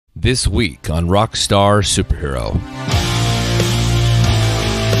This week on Rockstar Superhero.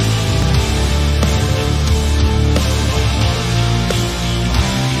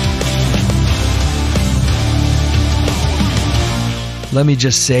 Let me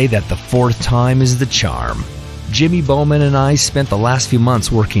just say that the fourth time is the charm. Jimmy Boman and I spent the last few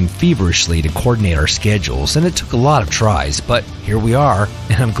months working feverishly to coordinate our schedules, and it took a lot of tries, but here we are,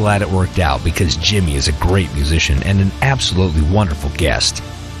 and I'm glad it worked out because Jimmy is a great musician and an absolutely wonderful guest.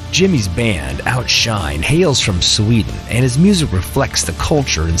 Jimmy's band, Outshine, hails from Sweden, and his music reflects the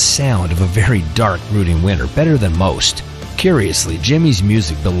culture and sound of a very dark, brooding winter better than most. Curiously, Jimmy's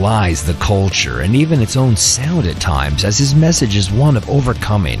music belies the culture and even its own sound at times, as his message is one of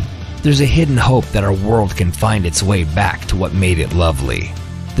overcoming. There's a hidden hope that our world can find its way back to what made it lovely.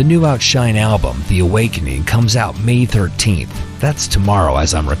 The new Outshine album, The Awakening, comes out May 13th. That's tomorrow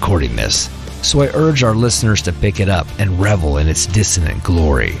as I'm recording this. So I urge our listeners to pick it up and revel in its dissonant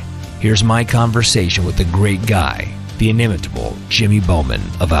glory. Here's my conversation with the great guy, the inimitable Jimmy Boman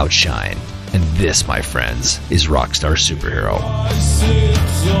of Outshine. And this, my friends, is Rockstar Superhero. I sit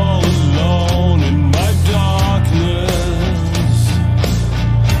all alone in my darkness,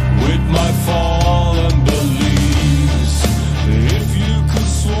 with my fallen beliefs. If you could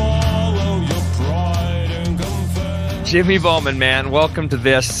swallow your pride and confess. Jimmy Boman, man, welcome to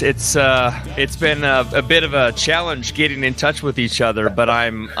this. It's been a bit of a challenge getting in touch with each other, but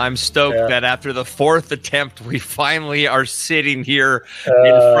I'm stoked that after the fourth attempt, we finally are sitting here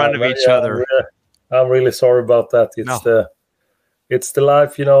in front of each other. I'm really sorry about that. It's the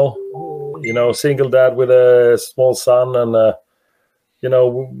life, you know, single dad with a small son, and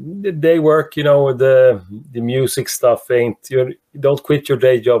day work, the music stuff ain't, you don't quit your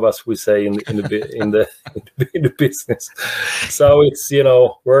day job, as we say in the business. So it's,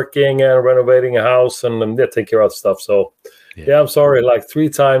 working and renovating a house and taking care of stuff. So I'm sorry, like 3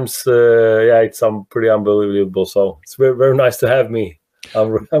 times. It's pretty unbelievable. So it's very, very nice to have me.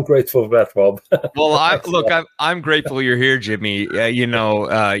 I'm grateful for that, Rob. Well, I'm grateful you're here, Jimmy.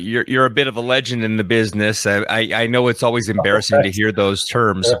 You're a bit of a legend in the business. I know it's always embarrassing to hear those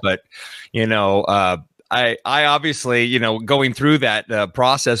terms, but I obviously, going through that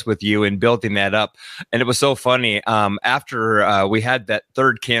process with you and building that up, and it was so funny. After we had that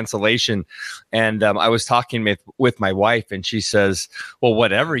third cancellation, and I was talking with my wife, and she says, "Well,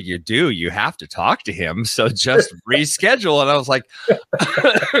 whatever you do, you have to talk to him. So just reschedule." And I was like,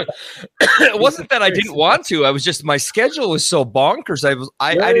 "It wasn't that I didn't want to. I was just my schedule was so bonkers.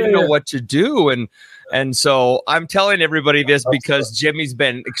 I didn't know what to do." And so I'm telling everybody this because Jimmy's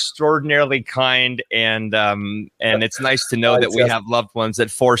been extraordinarily kind, and it's nice to know that we have loved ones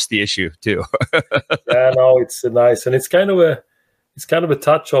that force the issue too. No, it's nice, and it's kind of a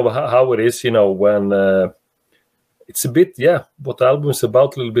touch of how it is, when it's a bit, what the album is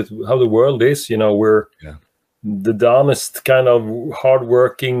about, a little bit how the world is. We're the honest, kind of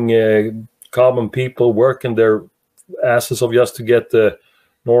hardworking, common people working their asses off just to get the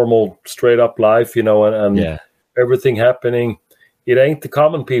normal straight up life, and everything happening. It ain't the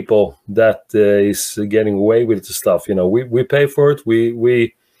common people that is getting away with the stuff. We pay for it.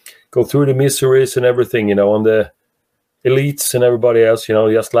 We go through the miseries and everything, and the elites and everybody else,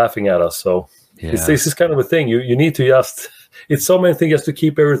 just laughing at us. So this is kind of a thing. You need to it's so many things just to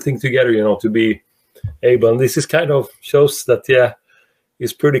keep everything together, to be able. And this is kind of shows that,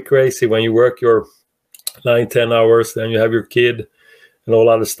 it's pretty crazy when you work your 9-10 hours, then you have your kid and all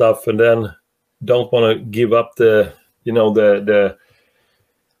other stuff, and then don't want to give up the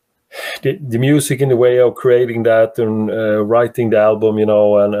music in the way of creating that and writing the album,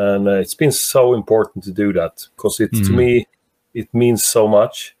 and it's been so important to do that because to me it means so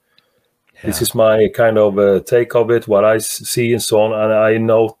much. This is my kind of take of it, what I see and so on, and I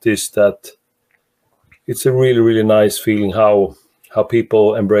noticed that it's a really, really nice feeling how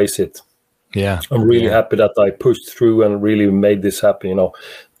people embrace it. I'm really happy that I pushed through and really made this happen.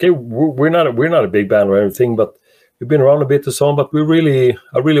 Okay, we're not a big band or anything, but we've been around a bit or so on. But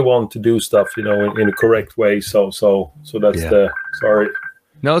I really want to do stuff, in a correct way. So that's sorry.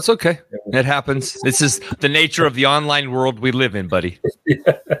 No, it's okay. It happens. This is the nature of the online world we live in, buddy.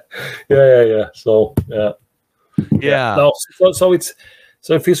 Yeah. So No, so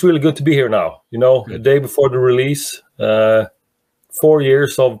it feels really good to be here now. The day before the release, 4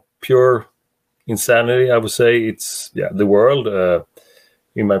 years of pure insanity, I would say. It's the world,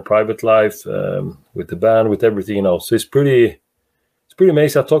 in my private life, with the band, with everything, so it's pretty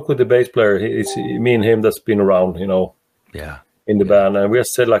amazing. I talked with the bass player. It's me and him that's been around, in the band, and we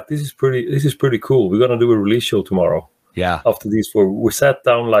just said, like, this is pretty cool. We're gonna do a release show tomorrow. After these 4, we sat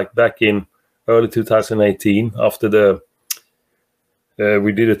down like back in early 2018 after the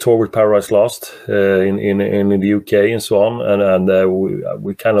we did a tour with Paradise Lost in the UK and so on, and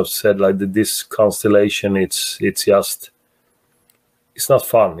we kind of said like this constellation, it's not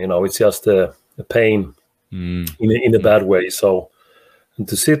fun, you know, it's just a pain in a bad way. So, and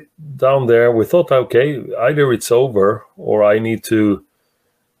to sit down there, we thought, okay, either it's over or I need to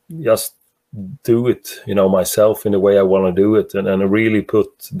just do it, you know, myself in the way I want to do it, and really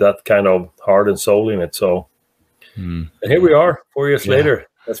put that kind of heart and soul in it. So, and here we are 4 years later.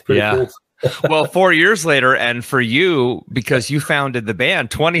 That's pretty cool. Well, 4 years later, and for you, because you founded the band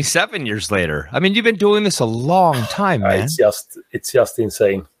 27 years later. I mean, you've been doing this a long time, man. It's just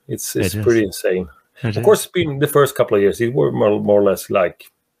insane. It's pretty insane. Of course, it's been the first couple of years, it were more or less like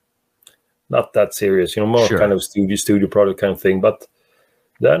not that serious, you know, more kind of studio product kind of thing. But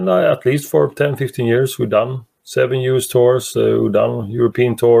then at least for 10, 15 years, we've done 7 US tours, we've done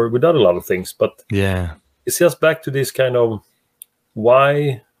European tour, we've done a lot of things. But it's just back to this kind of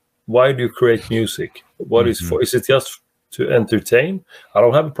why do you create music? What is for? Is it just to entertain? I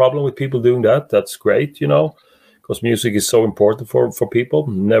don't have a problem with people doing that. That's great, you know, because music is so important for people.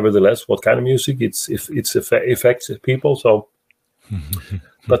 Nevertheless, what kind of music? It affects people. So,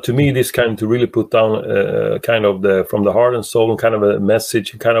 but to me, this kind of to really put down kind of from the heart and soul, and kind of a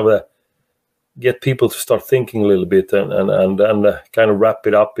message, kind of get people to start thinking a little bit, and then kind of wrap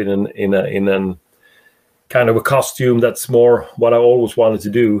it up in an kind of a costume that's more what I always wanted to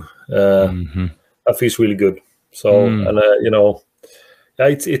do. That feels really good. So, and you know,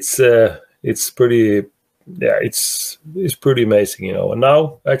 it's pretty, it's pretty amazing, you know. And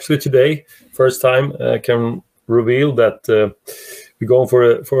now, actually today, first time I can reveal that we're going for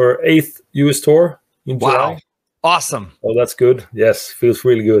our 8th US tour in July. Awesome. Oh, that's good. Yes, feels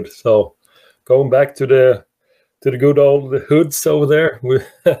really good. So, going back to the good old hoods over there,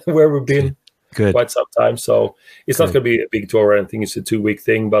 where we've been. Quite some time. So it's not going to be a big tour or anything. It's a 2-week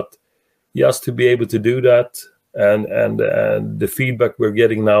thing, but just to be able to do that, and the feedback we're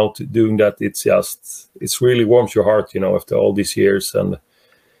getting now to doing that, it's really warms your heart, you know, after all these years, and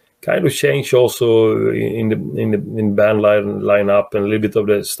kind of change also in the band line up and a little bit of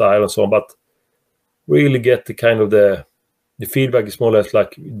the style and so on. But really get the kind of the feedback is more or less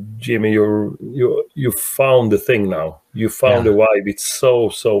like, Jimmy, you found the thing now. You found the vibe. It's so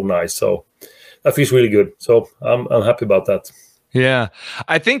nice. So that feels really good. So I'm happy about that. Yeah,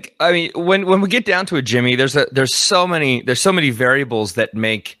 I mean, when we get down to it, Jimmy, there's so many variables that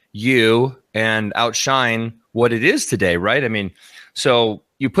make you and Outshine what it is today, right? I mean, so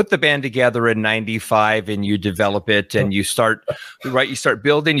you put the band together in '95 and you develop it, and you start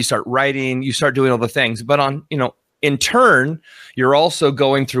building, you start writing, you start doing all the things. But in turn, you're also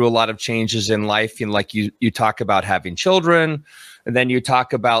going through a lot of changes in life. And like you talk about having children, and then you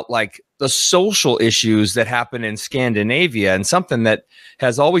talk about like the social issues that happen in Scandinavia. And something that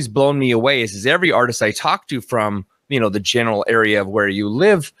has always blown me away is every artist I talk to from, you know, the general area of where you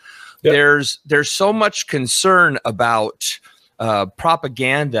live, there's so much concern about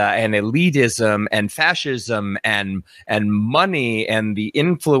propaganda and elitism and fascism and money and the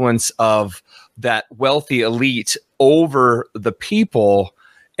influence of that wealthy elite over the people.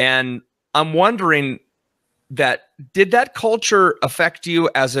 And I'm wondering, did that culture affect you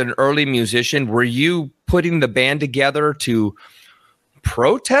as an early musician? Were you putting the band together to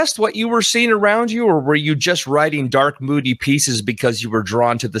protest what you were seeing around you, or were you just writing dark, moody pieces because you were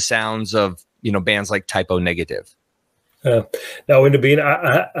drawn to the sounds of, you know, bands like Typo Negative? Now, in the beginning,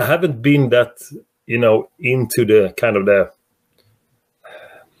 I haven't been that, you know, into the kind of the,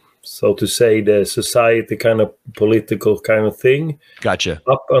 so to say, the society kind of political kind of thing. Gotcha.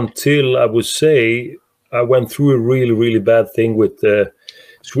 Up until, I would say, I went through a really, really bad thing with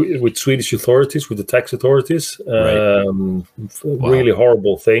Swedish authorities, with the tax authorities. Really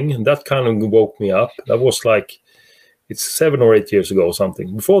horrible thing. And that kind of woke me up. That was like, it's 7 or 8 years ago or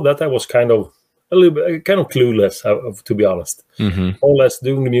something. Before that, I was kind of a little bit kind of clueless, to be honest. More or less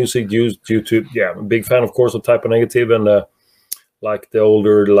doing the music due to, I'm a big fan, of course, of Type O Negative, and like the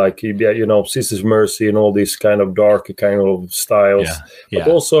older, like, you know, Sisters of Mercy and all these kind of dark kind of styles. But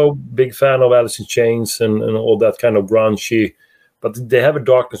also big fan of Alice in Chains and all that kind of grungy. But they have a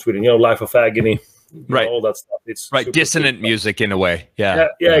darkness with it, you know, Life of Agony, right? All that stuff. It's dissonant cool music in a way. Yeah,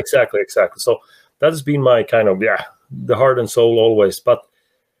 exactly. So that has been my kind of the heart and soul always. But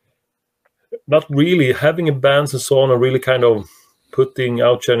not really having a band and so on, and really kind of putting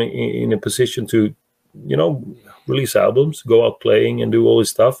Outshine in a position to, you know, release albums, go out playing and do all this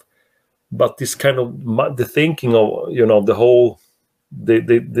stuff. But this kind of the thinking of, you know, the whole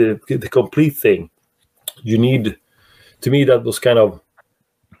the complete thing, you need, to me, that was kind of,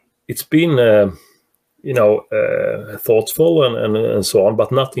 it's been thoughtful and so on,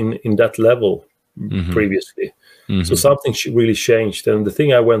 but not in that level previously. So something really changed, and the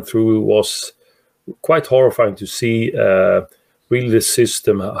thing I went through was quite horrifying to see. Really, the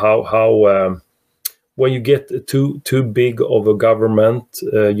system, how when you get too big of a government,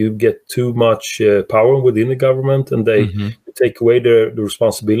 you get too much power within the government, and they take away the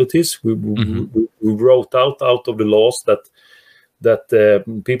responsibilities. We wrote out of the laws that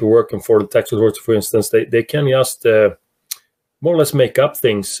people working for the tax authority, for instance, they can just more or less make up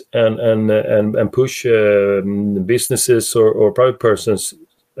things and push businesses or private persons.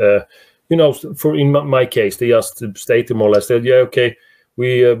 For in my case, they just stated more or less that, yeah, okay,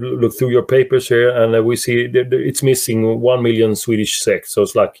 we look through your papers here and we see it's missing 1 million Swedish SEK, so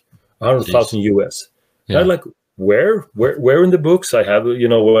it's like 100,000 US. Yeah. And I'm like, where in the books? I have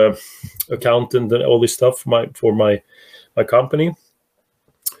accountant and all this stuff for my company.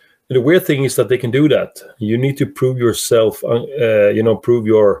 And the weird thing is that they can do that. You need to prove yourself, prove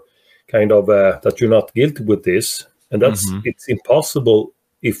your kind of that you're not guilty with this, and that's it's impossible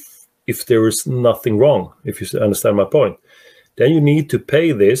if there is nothing wrong. If you understand my point, then you need to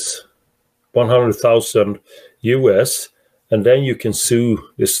pay this 100,000 US, and then you can sue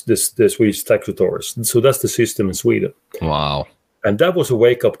the Swedish tax authorities. So that's the system in Sweden. Wow! And that was a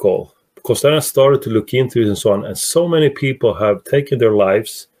wake-up call, because then I started to look into it and so on. And so many people have taken their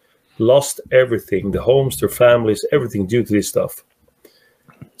lives, lost everything, the homes, their families, everything due to this stuff.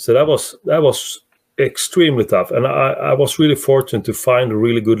 So that was extremely tough. And I was really fortunate to find a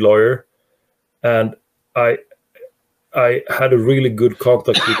really good lawyer. And I had a really good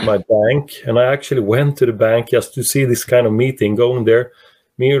contact with my bank. And I actually went to the bank just to see this kind of meeting, going there.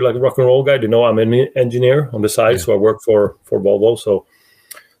 Me, like a rock and roll guy, they know I'm an engineer on the side, so I work for Volvo. So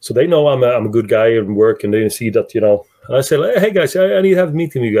they know I'm a good guy and work, and they see that, And I said, hey guys, I need to have a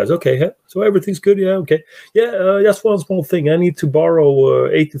meeting with you guys. Okay, yeah. So everything's good, yeah, okay. Yeah, just one small thing. I need to borrow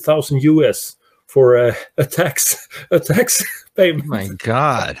 80,000 US for a tax payment. My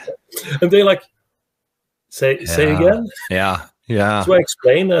God. And they like, say again? Yeah. So I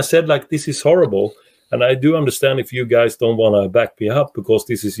explained, I said, like, this is horrible. And I do understand if you guys don't want to back me up, because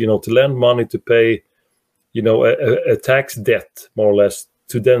this is, to lend money to pay, a tax debt, more or less,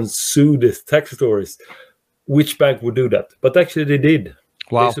 to then sue the tax authorities. Which bank would do that? But actually, they did.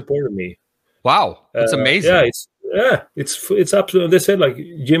 Wow. They supported me. Wow, that's amazing. It's absolutely. They said, like,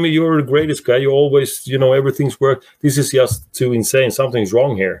 Jimmy, you're the greatest guy. You always, everything's work. This is just too insane. Something's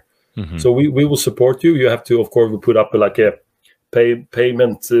wrong here. So we will support you. You have to, of course, we put up like a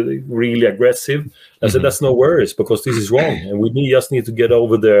payment really aggressive. I said, that's no worries, because this is wrong, and we just need to get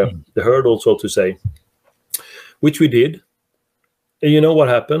over the hurdle, so to say, which we did. And you know what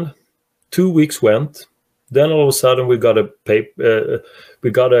happened? 2 weeks went. Then all of a sudden we got a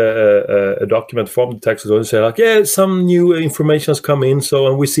document from the tax authority saying, like, yeah, some new information has come in. So,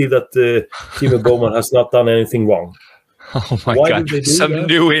 and we see that Jimmy Boman has not done anything wrong. Oh my God! Some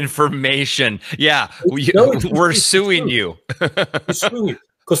new information. Yeah, we're suing you. We're suing you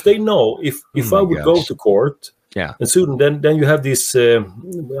because they know if I would go to court, and sue them, then you have this. I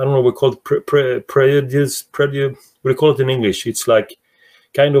don't know. We call it prejudice. What do you call it in English? It's like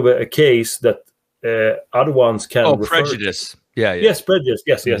kind of a case that. Other ones can prejudice. Yeah. Yes, prejudice.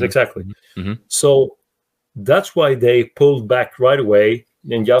 Yes, exactly. So that's why they pulled back right away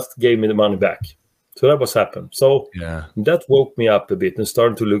and just gave me the money back. So that was happened. So that woke me up a bit and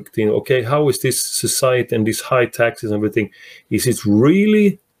started to look in, okay, how is this society and these high taxes and everything? Is it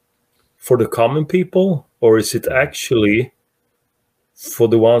really for the common people, or is it actually for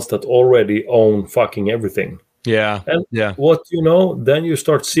the ones that already own fucking everything? Yeah. And what then you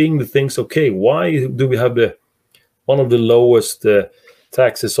start seeing the things. Okay, why do we have one of the lowest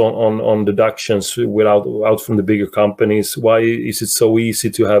taxes on deductions out from the bigger companies? Why is it so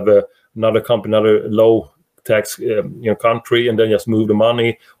easy to have another company, another low tax country, and then just move the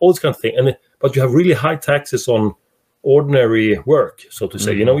money? All this kind of thing. But you have really high taxes on ordinary work, so to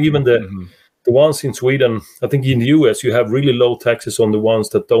say. Even the ones in Sweden, I think in the US, you have really low taxes on the ones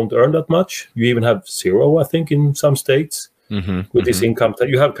that don't earn that much. You even have 0, I think, in some states with this income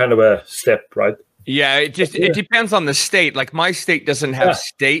tax. You have kind of a step, right? Yeah, it depends on the state. Like my state doesn't have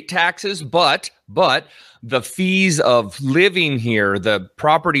state taxes, but the fees of living here, the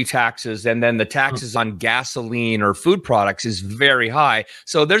property taxes, and then the taxes on gasoline or food products is very high.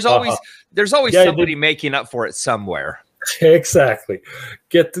 So there's always somebody making up for it somewhere. Exactly.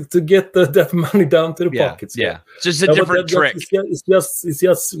 Get that money down to the pockets. Yeah, it's just a different trick. It's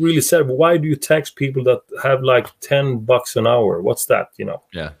just really sad. Why do you tax people that have like $10 an hour? What's that?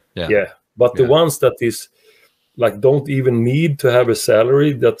 Yeah. But the ones that is like don't even need to have a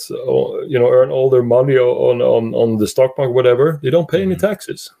salary that's earn all their money on the stock market, whatever. They don't pay any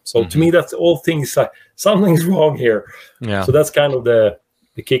taxes. So to me, that's all things like something's wrong here. Yeah. So that's kind of the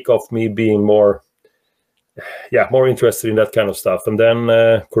kick off me being more interested in that kind of stuff. And then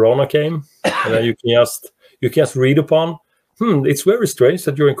Corona came, and then you can just read upon. It's very strange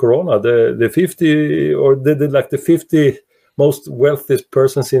that during Corona, the 50 or the 50 most wealthiest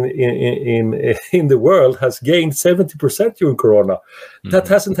persons in the world has gained 70% during Corona. That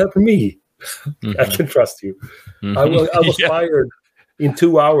hasn't happened to me. I can trust you. I was fired in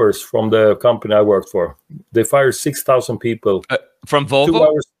 2 hours from the company I worked for. They fired 6,000 people from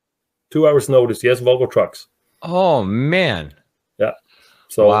Volvo. 2 hours notice. Yes, Volvo trucks. Oh man. Yeah.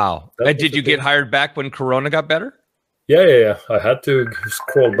 So wow. And did you get hired back when Corona got better? Yeah. I had to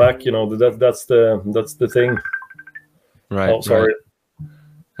scroll back. That's the thing. Right. Oh, sorry. Right.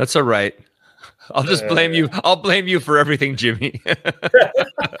 That's all right. I'll just blame you. I'll blame you for everything, Jimmy.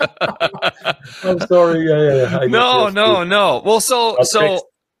 I'm sorry. Yeah. No. Well, no.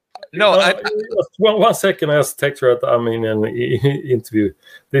 One second. I just text her that I'm in an interview.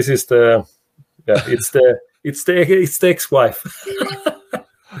 This is it's the ex-wife.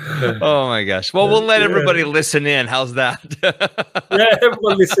 Oh my gosh. Well, we'll let everybody listen in. How's that? Yeah,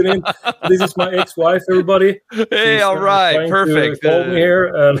 everybody listen in. This is my ex-wife, everybody. Hey, She's, all right. Perfect. Call me here.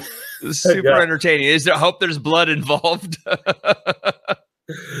 And super entertaining. I hope there's blood involved.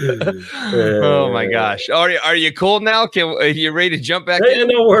 Oh my gosh. Are you cool now? Are you ready to jump back in?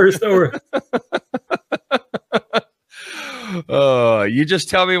 No worries. Oh, you just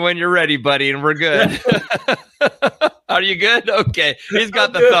tell me when you're ready, buddy, and we're good. Are you good? Okay. He's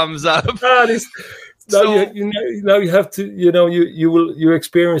got the thumbs up. Now you have to, you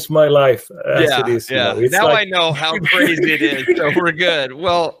experience my life as it is. Yeah. Now I know how crazy it is. So we're good.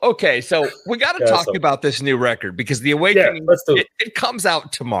 Well, okay. So we got to talk about this new record because The Awakening, it comes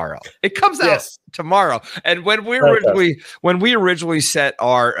out tomorrow. It comes out tomorrow. And when we originally set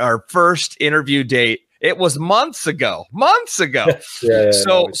our first interview date, it was months ago.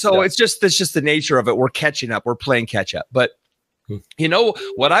 So it's just the nature of it. We're catching up. We're playing catch up. But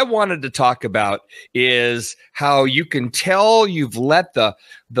what I wanted to talk about is how you can tell you've let the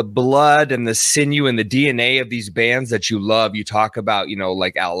blood and the sinew and the DNA of these bands that you love. You talk about,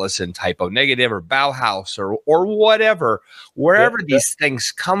 like Alice and Typo Negative or Bauhaus or whatever, wherever these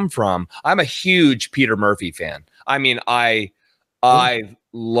things come from. I'm a huge Peter Murphy fan. I mean, I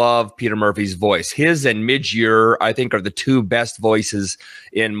love Peter Murphy's voice. His and Midge Ure, I think, are the two best voices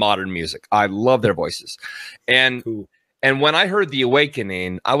in modern music. I love their voices. And when I heard The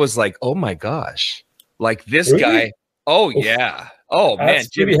Awakening, I was like, oh my gosh, like this guy. Oh yeah. Oh man, that's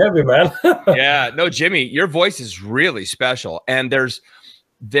Jimmy, heavy, man. Yeah, no, Jimmy, your voice is really special. And there's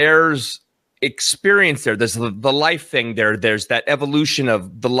experience there. There's the life thing there. There's that evolution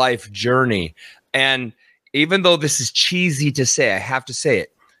of the life journey. And even though this is cheesy to say, I have to say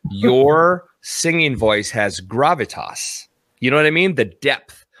it. Your singing voice has gravitas. You know what I mean? The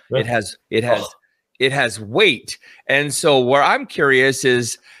depth. It has weight. And so where I'm curious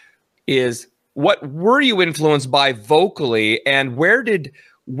is what were you influenced by vocally, and where did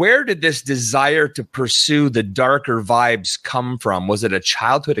this desire to pursue the darker vibes come from? Was it a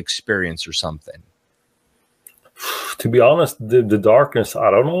childhood experience or something? To be honest, the darkness,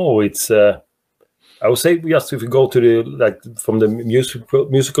 I don't know. It's I would say just if you go to from the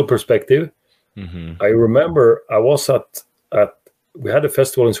musical perspective, I remember I was at we had a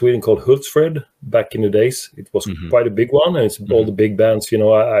festival in Sweden called Hultsfred back in the days. It was quite a big one, and it's all the big bands.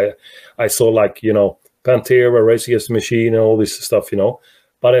 I saw like Pantera, Rage Against the Machine, and all this stuff.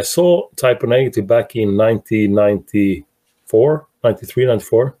 But I saw Type O Negative back in 1994, 93,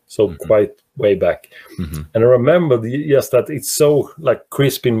 94, so quite way back. And I remember that it's so like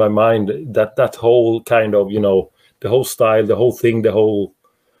crisp in my mind that whole kind of the whole style, the whole thing, the whole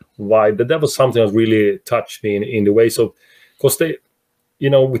vibe. That was something that really touched me in the way. So because they,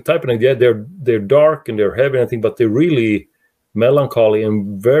 with Type O Negative, they're dark and they're heavy and everything, but they're really melancholy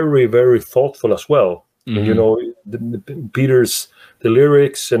and very, very thoughtful as well. And, Peter's the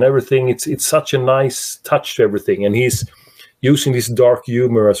lyrics and everything. It's such a nice touch to everything, and he's using this dark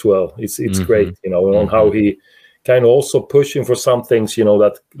humor as well. It's great, on how he kind of also pushing for some things,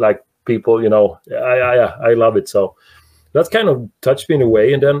 that like people, I love it. So that kind of touched me in a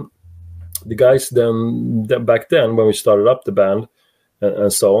way. And then the guys then back then when we started up the band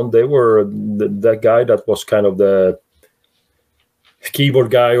and so on, they were that guy that was kind of keyboard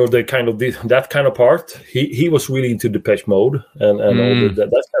guy or the kind of that kind of part. He was really into Depeche Mode and all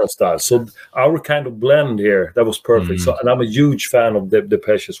that kind of style. So our kind of blend here, that was perfect. So, and I'm a huge fan of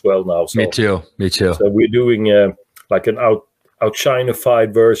Depeche as well now. So, Me too. So we're doing like an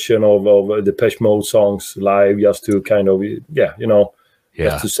outshinified version of Depeche Mode songs live, just to kind of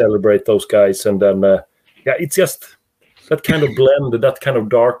just to celebrate those guys. And then it's just that kind of blend, that kind of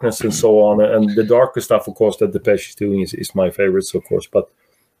darkness and so on. And the darker stuff, of course, that Depeche is doing is my favorites, of course. But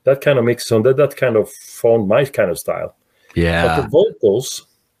that kind of mix on that kind of found my kind of style. Yeah. But the vocals,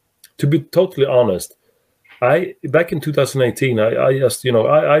 to be totally honest, back in 2018, I just,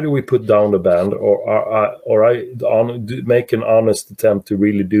 either we put down the band or I make an honest attempt to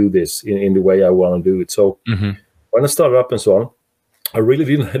really do this in the way I want to do it. So when I started up and so on, I really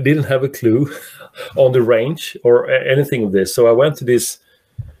didn't have a clue on the range or anything of this. So I went to this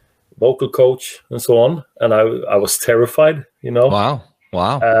vocal coach and so on, and I was terrified, Wow.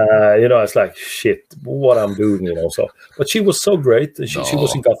 I was like, shit, what I'm doing, So, but she was so great. She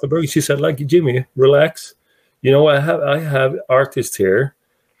was in Gothenburg. She said, like, Jimmy, relax. I have artists here.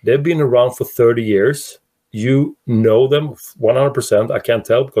 They've been around for 30 years. You know them 100%. I can't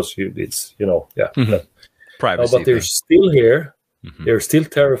tell because it's privacy. But they're still here. They're still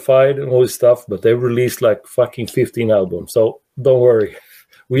terrified and all this stuff, but they've released like fucking 15 albums. So don't worry.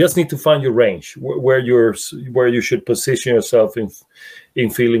 We just need to find your range where you should position yourself in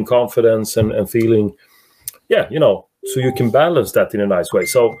feeling confidence and feeling, so you can balance that in a nice way.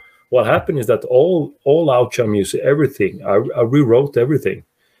 So what happened is that all Outshine music, everything, I rewrote everything.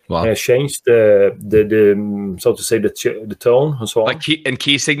 Wow. And I changed the so to say the tone and so on. Like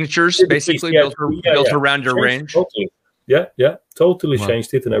key signatures, basically built around your range. Totally. Yeah, totally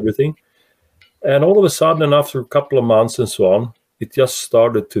changed it and everything. And all of a sudden, and after a couple of months and so on, it just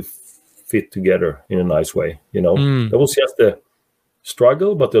started to fit together in a nice way. That was just a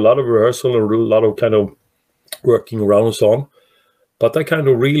struggle, but a lot of rehearsal and a lot of kind of working around and so on. But I kind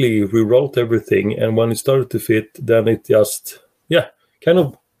of really rewrote everything, and when it started to fit, then it just kind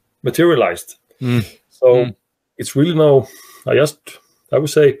of materialized. So it's really I would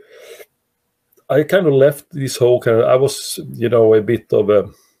say I kind of left this whole kind of, I was, a bit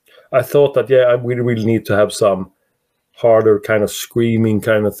of I thought that, we really need to have some harder kind of screaming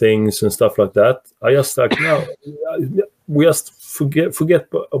kind of things and stuff like that. I just like, no, we just forget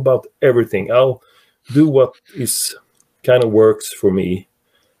about everything. I'll do what is kind of works for me.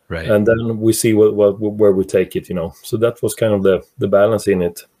 Right. And then we see where we take it, So that was kind of the balance in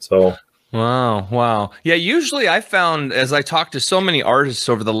it. So. Wow. Yeah, usually I found, as I talked to so many artists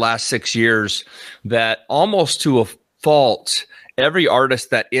over the last 6 years, that almost to a fault, every artist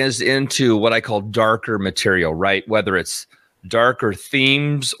that is into what I call darker material, right? Whether it's darker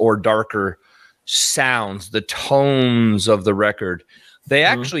themes or darker sounds, the tones of the record, they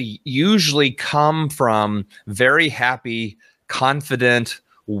actually usually come from very happy, confident,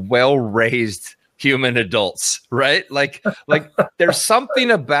 well-raised human adults, right? Like there's something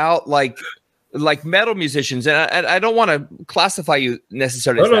about like metal musicians, and I don't want to classify you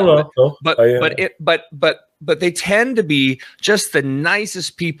necessarily as that, but they tend to be just the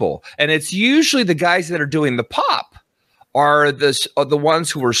nicest people, and it's usually the guys that are doing the pop are the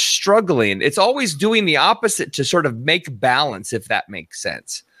ones who are struggling. It's always doing the opposite to sort of make balance, if that makes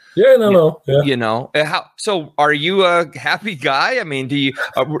sense. Yeah, yeah. How? So, are you a happy guy? I mean,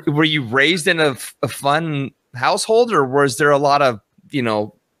 were you raised in a fun household, or was there a lot of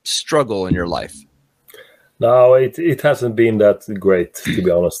struggle in your life? No, it hasn't been that great, to be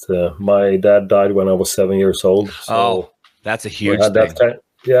honest. My dad died when I was 7 years old. So that's a huge thing.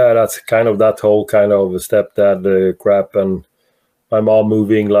 That's kind of that whole kind of stepdad crap, and my mom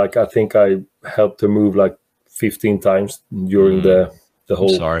moving. Like I think I helped her move like 15 times during the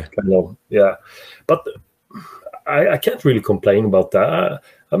whole kind of but I can't really complain about that.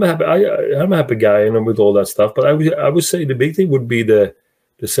 I'm a happy guy, with all that stuff. But I would say the big thing would be the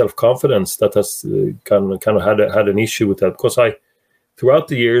self-confidence that has kind of had an issue with that, because throughout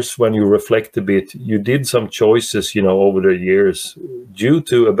the years, when you reflect a bit, you did some choices over the years due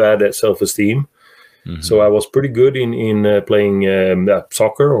to a bad self-esteem. So I was pretty good in playing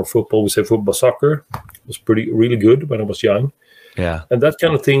soccer or football. We say football, soccer. I was really good when I was young. Yeah, and that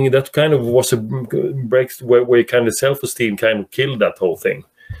kind of thing, that kind of was a break where kind of self-esteem kind of killed that whole thing.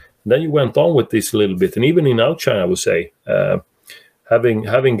 And then you went on with this a little bit, and even in Outshine, I would say,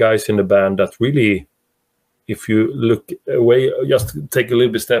 having guys in the band that really, if you look away, just take a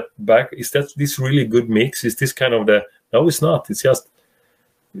little bit step back, is that this really good mix? Is this kind of no, it's not. It's just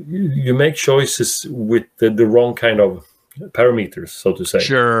you make choices with the wrong kind of parameters, so to say.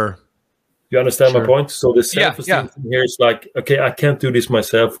 Sure. You understand my point? So the Yeah, self-esteem thing here is like, okay, I can't do this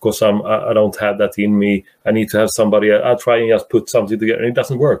myself because I don't have that in me. I need to have somebody. I'll try and just put something together, and it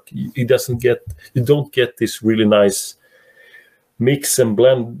doesn't work. You don't get this really nice mix and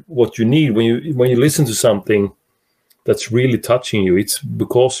blend what you need when you listen to something that's really touching you. It's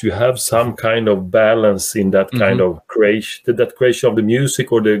because you have some kind of balance in that kind of creation, that creation of the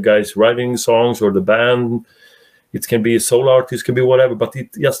music or the guys writing songs or the band. It can be a solo artist, can be whatever, but it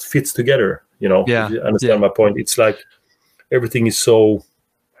just fits together, you know. Yeah. If you understand my point. It's like everything is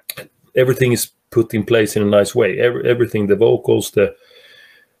put in place in a nice way. Everything, the vocals, the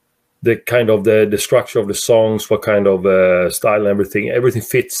kind of the structure of the songs, what kind of style and everything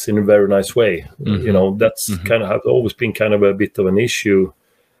fits in a very nice way. You know, that's kind of has always been kind of a bit of an issue.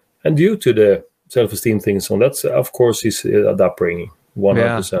 And due to the self-esteem thing, so that's, of course, is upbringing,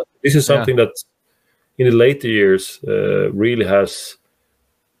 100%. This is something that in the later years really has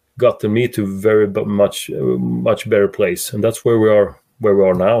gotten me to very much better place, and that's where we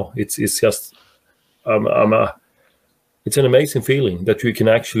are now. It's just it's an amazing feeling that we can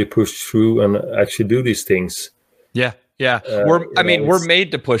actually push through and actually do these things. Yeah. We're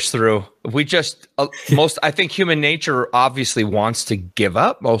made to push through. We just I think human nature obviously wants to give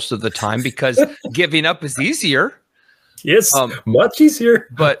up most of the time because giving up is easier. Yes, much easier.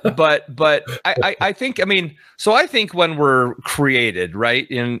 but I think, so I think when we're created, right,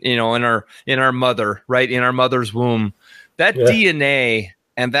 in our mother, right, in our mother's womb, that DNA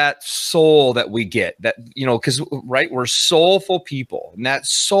and that soul that we get, that, because, right, we're soulful people, and that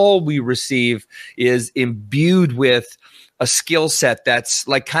soul we receive is imbued with a skill set that's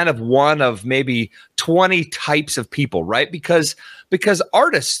like kind of one of maybe 20 types of people, right? Because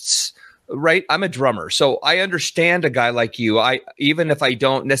artists, right, I'm a drummer, so I understand a guy like you. Even if I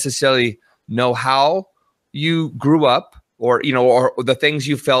don't necessarily know how you grew up, or the things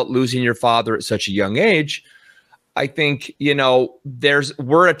you felt losing your father at such a young age, I think,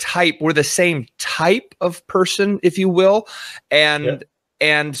 we're the same type of person, if you will. And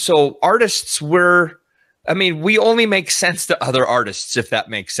so artists, we only make sense to other artists, if that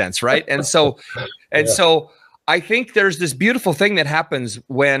makes sense. Right. And so, so I think there's this beautiful thing that happens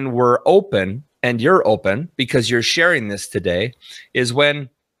when we're open, and you're open because you're sharing this today, is when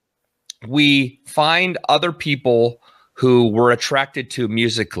we find other people who we're attracted to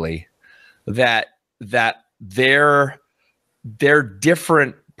musically, that their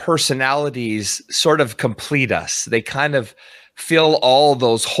different personalities sort of complete us. They kind of fill all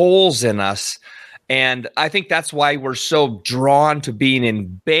those holes in us. And I think that's why we're so drawn to being in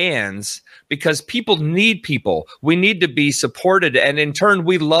bands, because people need people. We need to be supported. And in turn,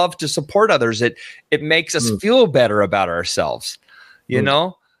 we love to support others. It makes us feel better about ourselves, you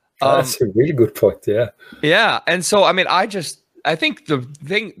know? That's a really good point. Yeah. Yeah. And so, I think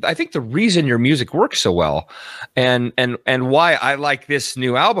the reason your music works so well and why I like this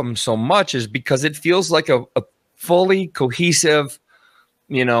new album so much is because it feels like a fully cohesive,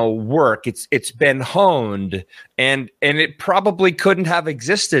 work. It's been honed, and it probably couldn't have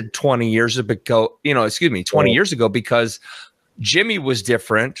existed 20 years ago, 20 years ago, because Jimmy was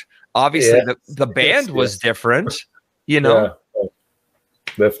different. Obviously the band was different, Yeah,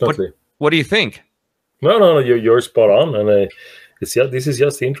 definitely. What do you think? No, you're spot on, and this is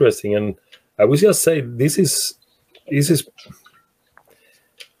just interesting. And I would just say this is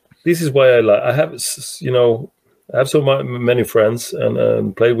why I have so many friends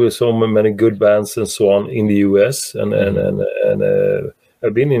and played with so many good bands and so on in the US, and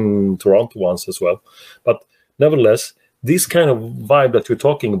I've been in Toronto once as well. But nevertheless, this kind of vibe that you're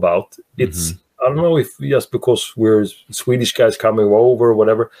talking about, it's I don't know if just because we're Swedish guys coming over or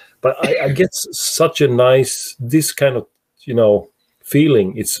whatever, but I get such a nice, this kind of,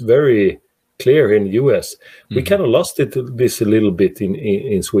 feeling. It's very clear in the US. We kind of lost this a little bit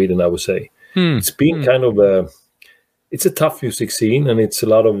in Sweden, I would say. It's been kind of it's a tough music scene, and it's a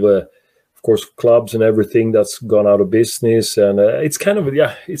lot of course, clubs and everything that's gone out of business, and it's kind of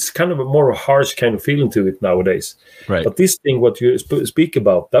a more harsh kind of feeling to it nowadays. Right. But this thing, what you speak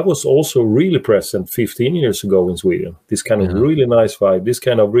about, that was also really present 15 years ago in Sweden. This kind of really nice vibe, this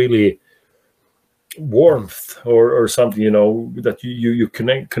kind of really warmth or something, that you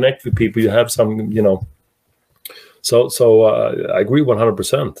connect with people. You have some, So I agree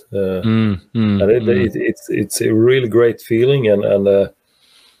 100%. And it's a really great feeling, and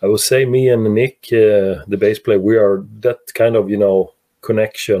I would say me and Nick, the bass player, we are that kind of,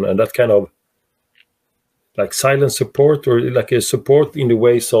 connection, and that kind of like silent support, or like a support in the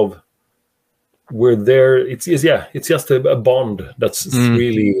ways of we're there. It's just a bond that's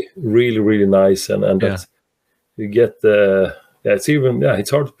really, really, really nice, and that's, you get yeah,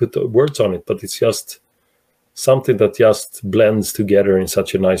 it's hard to put the words on it, but it's just something that just blends together in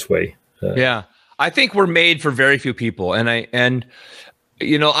such a nice way. Yeah, I think we're made for very few people, and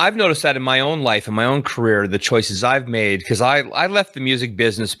I've noticed that in my own life, in my own career, the choices I've made, because I left the music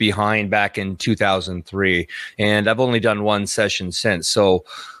business behind back in 2003, and I've only done one session since. So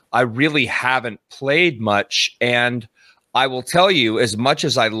I really haven't played much. And I will tell you, as much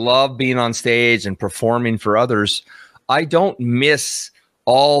as I love being on stage and performing for others, I don't miss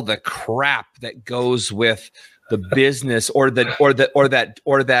all the crap that goes with the business or the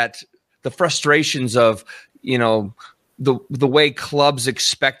frustrations of, the way clubs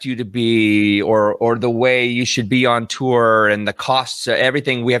expect you to be, or the way you should be on tour, and the costs,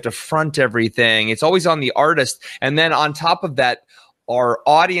 everything. We have to front everything. It's always on the artist. And then on top of that, our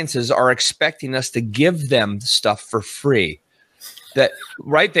audiences are expecting us to give them stuff for free.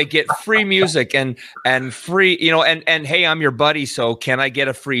 Right? They get free music and free, and hey, I'm your buddy, so can I get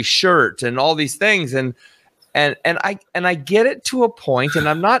a free shirt and all these things? And I get it to a point, and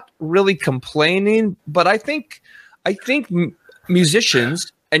I'm not really complaining, but I think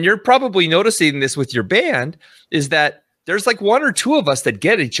musicians, and you're probably noticing this with your band, is that there's like one or two of us that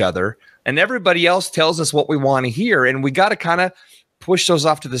get each other, and everybody else tells us what we want to hear. And we got to kind of push those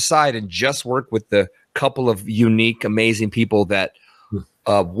off to the side and just work with the couple of unique, amazing people that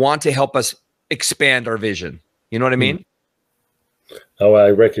want to help us expand our vision. You know what I mean? Oh, I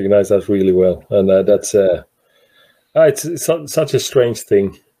recognize that really well. And that's it's such a strange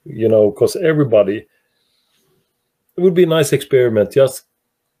thing, because everybody, it would be a nice experiment. Just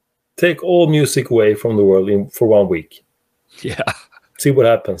take all music away from the world for 1 week. Yeah. See what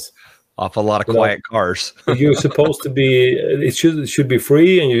happens. Off a lot of quiet cars. You're supposed to be, it should be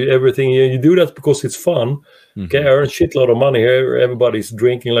free, and everything. You do that because it's fun. Mm-hmm. Okay, earn a shitload of money here. Everybody's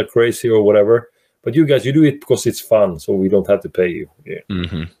drinking like crazy or whatever. But you guys, you do it because it's fun, so we don't have to pay you. Yeah.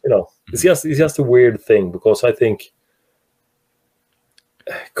 Mm-hmm. It's just a weird thing, because I think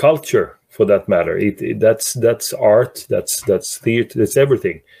culture, for that matter, that's art, that's theater, that's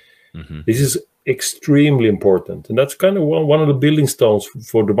everything. Mm-hmm. This is extremely important, and that's kind of one of the building stones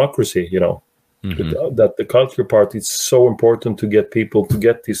for democracy. Mm-hmm. That the culture part is so important to get people to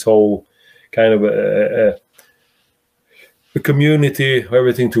get this whole kind of a community,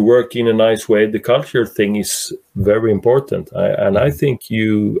 everything to work in a nice way. The culture thing is very important, I think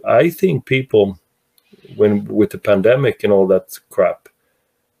people, when with the pandemic and all that crap,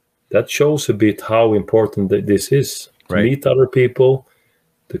 that shows a bit how important this is. To meet other people,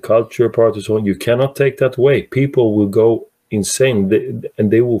 the culture part is on. You cannot take that away. People will go insane, they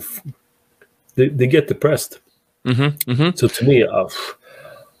get depressed. Mm-hmm. Mm-hmm. So to me,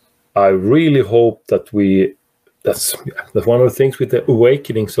 I really hope that that's one of the things with the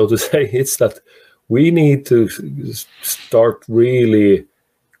awakening, so to say. It's that we need to start really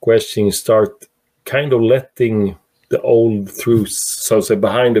questioning, start kind of letting the old truths, so to say,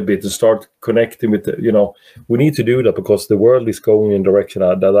 behind a bit, and start connecting with we need to do that, because the world is going in a direction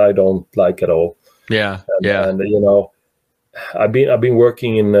that I don't like at all. Yeah. And I've been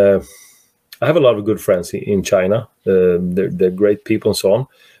working in I have a lot of good friends in China. They're great people and so on.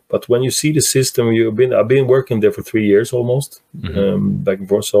 But when you see the system, I've been working there for 3 years almost, mm-hmm. Back and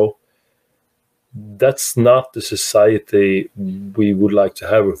forth. So that's not the society we would like to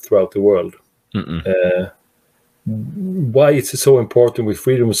have throughout the world. Why it's so important with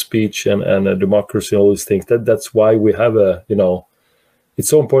freedom of speech and democracy and all these things. That's why we have it's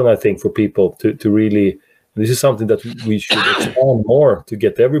so important, I think, for people to really. This is something that we should expand more, to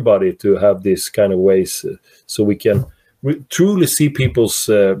get everybody to have this kind of ways, so we can truly see people's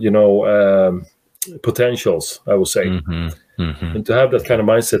potentials, I would say. Mm-hmm. Mm-hmm. And to have that kind of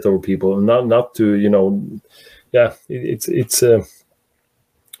mindset over people, and not to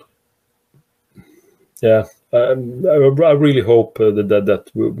I really hope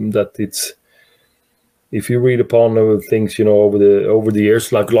that it's, if you read upon things, over the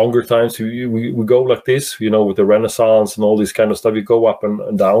years, like longer times, we go like this, with the Renaissance and all this kind of stuff, you go up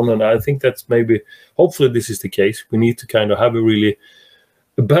and down. And I think that's hopefully this is the case. We need to kind of have a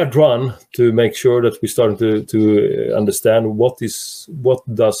bad run to make sure that we start to understand what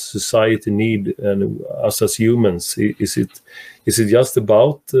does society need, and us as humans. Is it just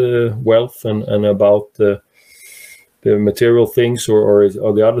about wealth and about the material things, or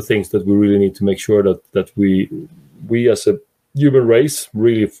the other things that we really need to make sure that we as a human race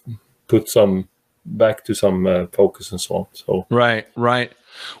really put some back to some focus and so on. So right.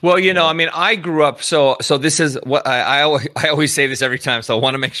 Well, I grew up. So this is what I always say this every time. So I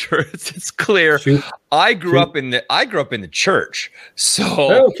want to make sure it's clear. I grew up in the church.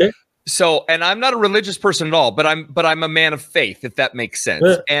 So okay. So, and I'm not a religious person at all, but I'm a man of faith, if that makes sense.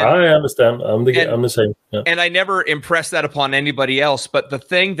 Yeah, And I understand. I'm the same. Yeah. and I never impress that upon anybody else. But the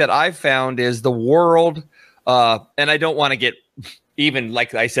thing that I've found is the world, and I don't want to get even,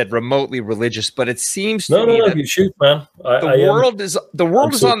 like I said, remotely religious, but it seems to me that you shoot, man. the world is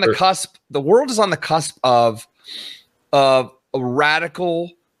on the cusp. The world is on the cusp of a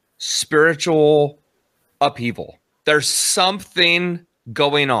radical spiritual upheaval. There's something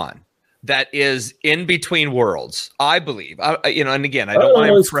going on that is in between worlds, I believe. And again, I don't want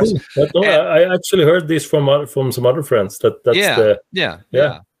to impress. Cool. But no, I actually heard this from some other friends. That's yeah.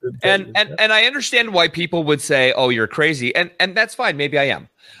 And I understand why people would say, "Oh, you're crazy," and that's fine. Maybe I am.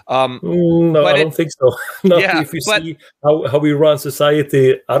 No, I don't think so. If you see how we run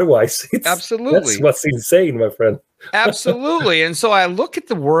society, otherwise, absolutely, that's what's insane, my friend. Absolutely. And so I look at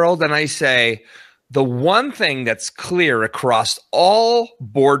the world and I say, the one thing that's clear across all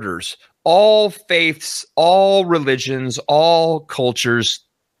borders, all faiths, all religions, all cultures,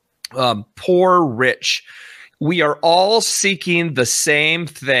 poor, rich, we are all seeking the same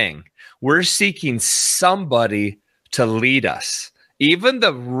thing. We're seeking somebody to lead us. Even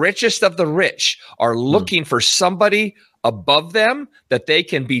the richest of the rich are looking for somebody above them that they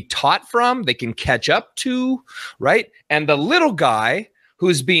can be taught from, they can catch up to, right? And the little guy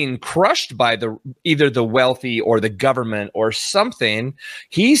who's being crushed by either the wealthy or the government or something,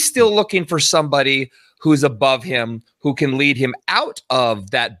 he's still looking for somebody who's above him, who can lead him out of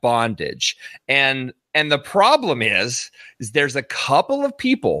that bondage. And the problem is there's a couple of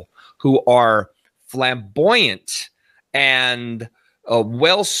people who are flamboyant and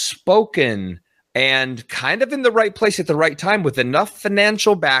well-spoken and kind of in the right place at the right time with enough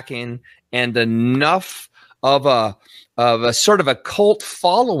financial backing and enough of a sort of a cult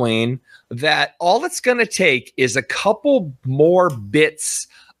following that all it's going to take is a couple more bits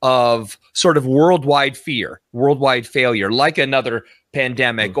of sort of worldwide fear, worldwide failure, like another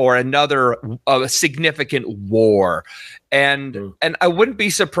pandemic or another significant war. And I wouldn't be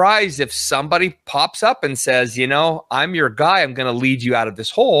surprised if somebody pops up and says, I'm your guy, I'm going to lead you out of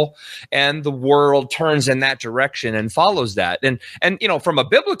this hole. And the world turns in that direction and follows that. And from a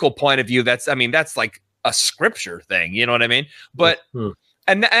biblical point of view, that's like a scripture thing, you know what I mean? But,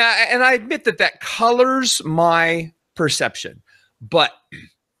 and I admit that colors my perception, but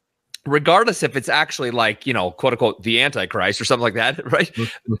regardless if it's actually like, quote unquote, the Antichrist or something like that, right?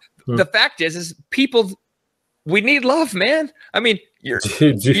 The fact is people, we need love, man. I mean, you're a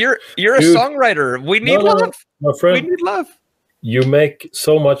songwriter. We need love. My friend, we need love. You make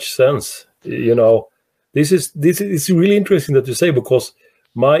so much sense. This is really interesting that you say, because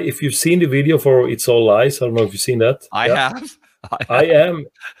if you've seen the video for It's All Lies, I don't know if you've seen that. I have.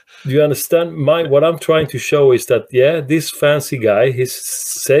 Do you understand? What I'm trying to show is that, this fancy guy, he's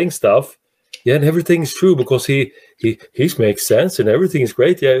saying stuff, and everything is true because he makes sense and everything is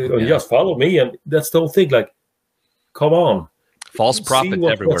great. Just follow me, and that's the whole thing. Like, come on, false prophets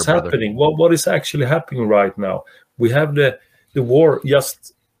everywhere. What's happening? What is actually happening right now? We have the war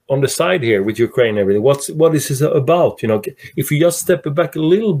just on the side here with Ukraine and everything. What is this about? If you just step back a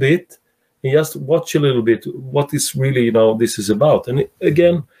little bit and just watch a little bit, what is really this is about. And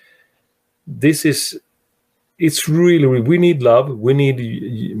again, it's really, we need love. We need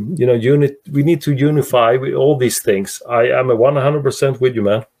unit. We need to unify with all these things. I am 100% with you,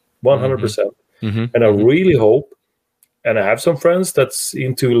 man. 100%. And I really hope, and I have some friends that's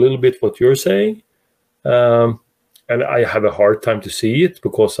into a little bit what you're saying, and I have a hard time to see it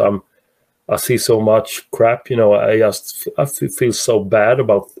because I see so much crap. I feel so bad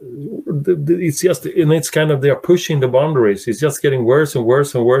about it's just, and it's kind of, they're pushing the boundaries. It's just getting worse and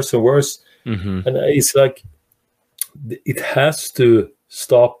worse and worse and worse. And it's like it has to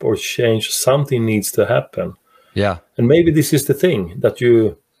stop or change. Something needs to happen. Yeah. And maybe this is the thing that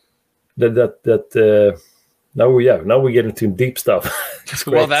now we get into deep stuff.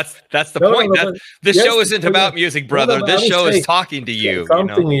 Well, that's the point. This show isn't about music, brother. This show is talking to you.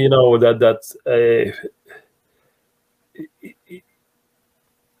 Something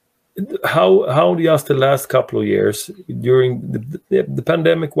how just the last couple of years during the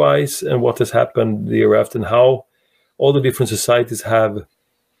pandemic wise, and what has happened the year after, and how all the different societies how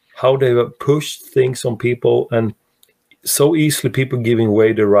they have pushed things on people, and so easily people giving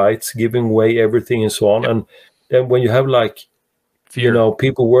away their rights, giving away everything and so on. And then when you have like, fear.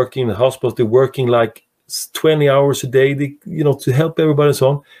 People working in the hospitals, they're working like 20 hours a day, to help everybody and so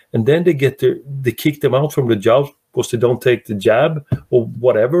on. And then they kick them out from the job because they don't take the jab or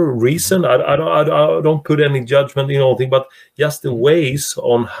whatever reason. I don't put any judgment in anything, but just the ways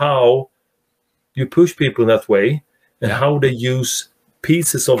on how you push people in that way and how they use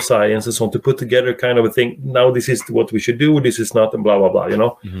pieces of science and so on to put together kind of a thing. Now this is what we should do. This is not, and blah blah blah. You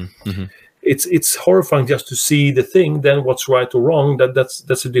know, it's horrifying just to see the thing. Then what's right or wrong?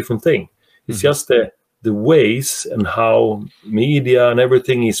 That's a different thing. It's just the ways and how media and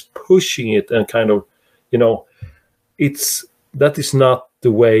everything is pushing it and kind of, you know, that is not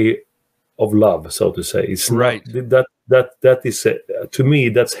the way of love, so to say. It's right. That is to me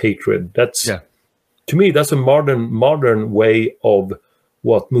that's hatred. To me that's a modern way of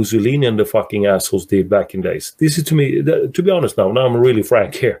what Mussolini and the fucking assholes did back in days. This is to me, to be honest now I'm really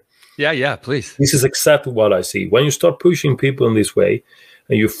frank here. Yeah, please. This is exactly what I see. When you start pushing people in this way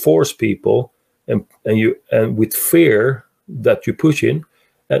and you force people and with fear that you push in,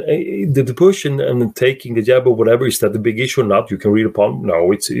 and the push and taking the jab or whatever, is that the big issue or not? You can read upon.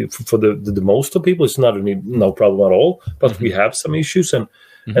 No, it's for the most of people, it's not no problem at all. But we have some issues, and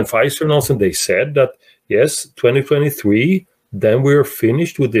Pfizer and also they said that yes, 2023, then we're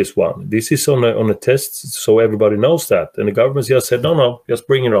finished with this one. This is on a test, so everybody knows that. And the government just said no, just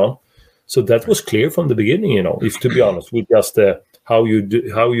bring it on. So that was clear from the beginning, you know. If to be honest, with just how you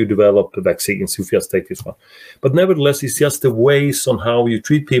develop the vaccines, if you just take this one. But nevertheless, it's just the ways on how you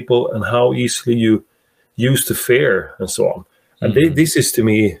treat people and how easily you use the fear and so on. And this is, to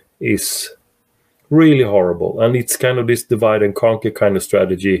me, is really horrible. And it's kind of this divide and conquer kind of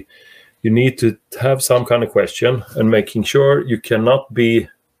strategy. You need to have some kind of question and making sure you cannot be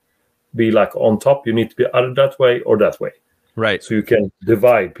like on top. You need to be either that way or that way. Right. So you can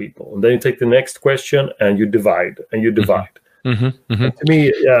divide people. And then you take the next question and you divide and you divide. And to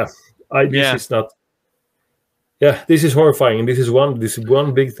me, this is not. Yeah, this is horrifying, and this is one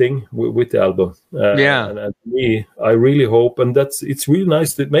big thing with the album. And to me, I really hope, and it's really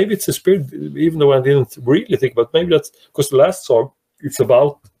nice that maybe it's a spirit, even though I didn't really think about. Maybe that's because the last song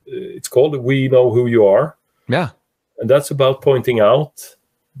it's called "We Know Who You Are." Yeah, and that's about pointing out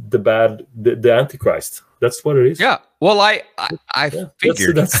the Antichrist. That's what it is. Yeah. Well, I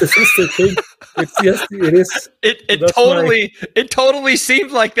figured that's the thing. It is. It totally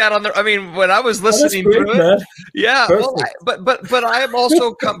seemed like that on the. I mean, when I was listening to it, man. Yeah. Well, but I am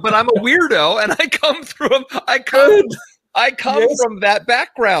also, but I'm a weirdo, and I come from from that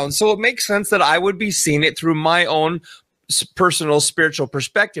background, so it makes sense that I would be seeing it through my own personal spiritual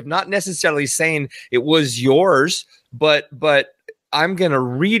perspective, not necessarily saying it was yours, but I'm going to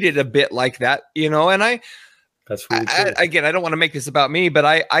read it a bit like that, you know, and that's really cool. Again, I don't want to make this about me, but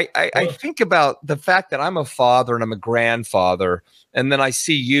I think about the fact that I'm a father and I'm a grandfather, and then I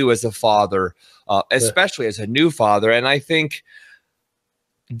see you as a father, especially as a new father. And I think,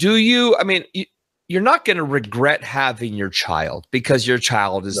 you're not going to regret having your child, because your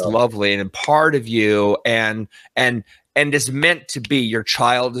child is lovely and part of you and is meant to be. Your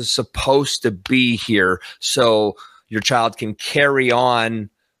child is supposed to be here. So your child can carry on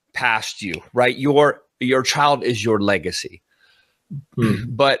past you, right? Your child is your legacy.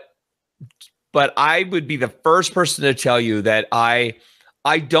 But I would be the first person to tell you that I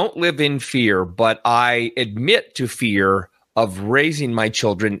don't live in fear, but I admit to fear of raising my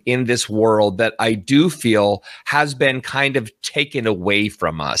children in this world that I do feel has been kind of taken away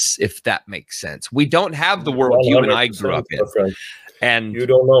from us, if that makes sense. We don't have the world you and I grew up in. And you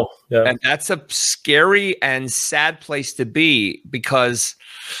don't know. Yeah. And that's a scary and sad place to be, because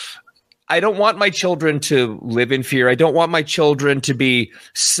I don't want my children to live in fear. I don't want my children to be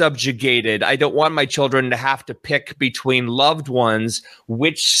subjugated. I don't want my children to have to pick between loved ones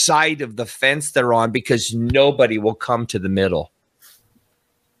which side of the fence they're on, because nobody will come to the middle.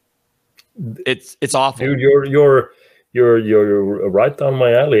 It's awful. Dude, you're right down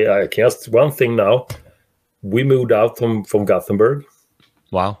my alley. I guess one thing now. We moved out from Gothenburg.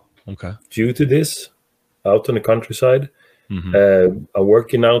 Wow. Okay. Due to this, out in the countryside. I'm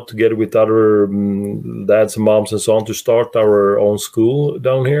working out together with other dads and moms and so on to start our own school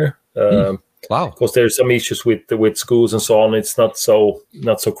down here. Wow. Because there's some issues with schools and so on. It's not so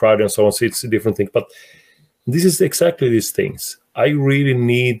crowded and so on. So it's a different thing. But this is exactly these things. I really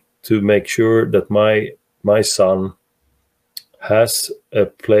need to make sure that my son has a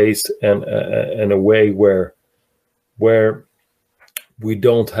place and a way where we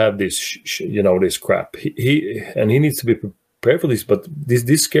don't have this, this crap. He needs to be prepared for this. But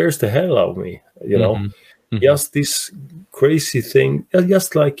this scares the hell out of me. You know, just this crazy thing.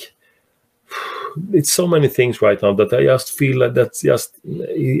 Just like it's so many things right now that I just feel like that's just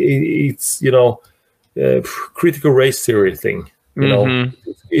it's critical race theory thing. You know,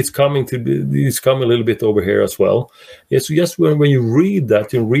 it's coming a little bit over here as well. It's just when you read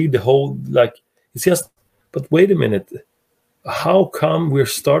that, you read the whole, like, it's just, but wait a minute, how come we're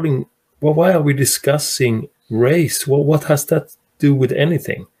starting, why are we discussing race? Well, what has that do with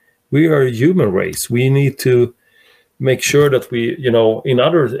anything. We are a human race. We need to make sure that we, in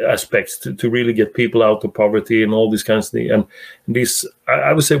other aspects, to really get people out of poverty and all these kinds of things. And this,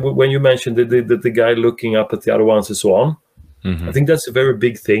 I would say, when you mentioned the guy looking up at the other ones and so on, I think that's a very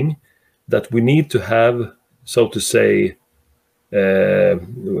big thing that we need to have, so to say,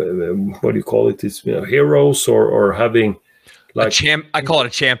 what do you call it? It's heroes or having like I call it a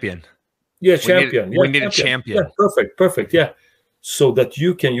champion. Yeah, champion. We need a champion. Yeah, perfect. Yeah, so that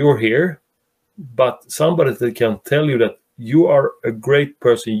you're here, but somebody that can tell you that you are a great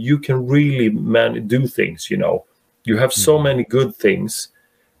person. You can really do things. You have so many good things,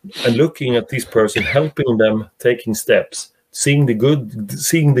 and looking at this person, helping them, taking steps, seeing the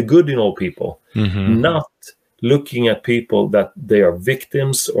good in all people, not looking at people that they are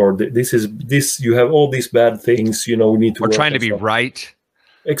victims or this. You have all these bad things. We need to. We're trying to be right.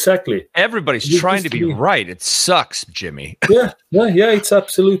 Exactly. Everybody's trying to be right. It sucks, Jimmy. Yeah. It's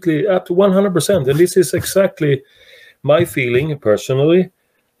absolutely up to 100%, and this is exactly my feeling personally.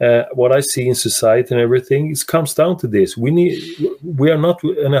 What I see in society and everything, it comes down to this. We are not,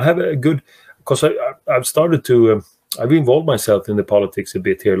 and I have a good, because I've started to, I've involved myself in the politics a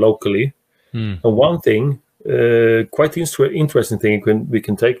bit here locally, and one thing, quite interesting thing we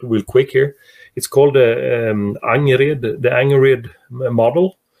can take real quick here. It's called the Angered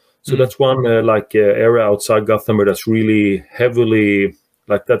model. So that's one area outside Gothenburg that's really heavily,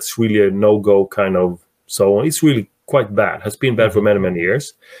 that's really a no-go kind of. So it's really quite bad. Has been bad for many, many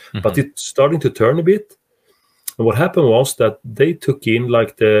years. But it's starting to turn a bit. And what happened was that they took in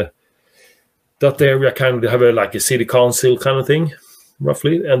that area kind of have a city council kind of thing,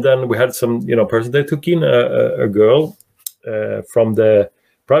 roughly. And then we had some, person. They took in a girl from the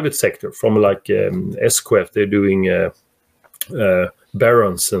private sector, from SQF. They're doing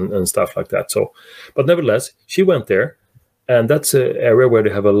barons and stuff like that. So, but nevertheless, she went there, and that's an area where they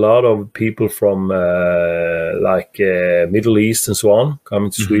have a lot of people from Middle East and so on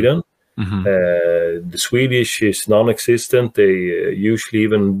coming to Sweden. The Swedish is non-existent. They usually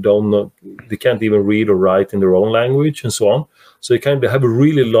even don't know. They can't even read or write in their own language and so on. So they kind of have a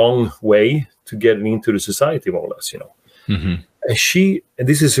really long way to get into the society, more or less, And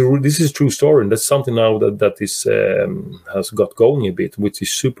this is a true story, and that's something now that is has got going a bit, which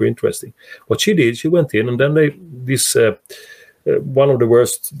is super interesting. What she did, she went in, and then one of the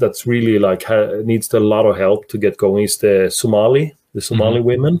worst that's really needs a lot of help to get going is the Somali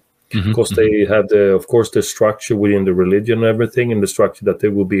women, because they have of course the structure within the religion and everything, and the structure that they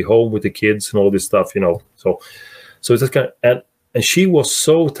will be home with the kids and all this stuff, So it's kind of, and she was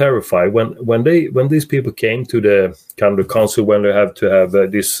so terrified when these people came to the kind of council, when they have to have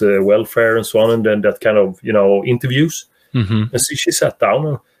this welfare and so on, and then that kind of interviews. And so she sat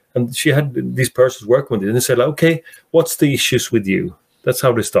down and she had these persons working with it, and they said, okay, what's the issues with you? That's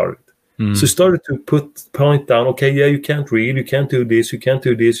how they started. So started to point down, okay, yeah, you can't read, you can't do this, you can't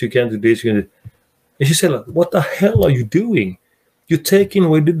do this, you can't do this. And she said, what the hell are you doing? You're taking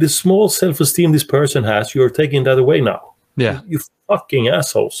away the small self-esteem this person has. You're taking that away now. Yeah, you fucking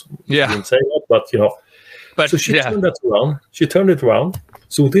assholes. Yeah, I didn't say that, but But so she turned that around. She turned it around.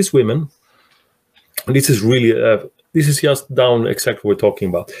 So with these women, and this is really this is just down exactly what we're talking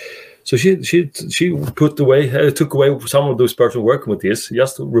about. So she took away some of those persons working with this,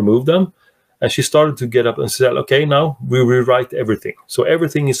 just removed them, and she started to get up and said, "Okay, now we rewrite everything. So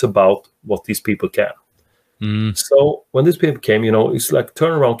everything is about what these people can." So when these people came, it's like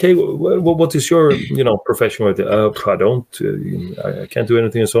turn around. Okay, what is your profession? I don't. I can't do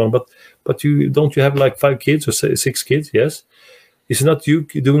anything and so on. But you have like 5 kids or 6 kids? Yes. Is it not you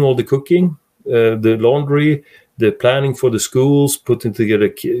doing all the cooking, the laundry, the planning for the schools, putting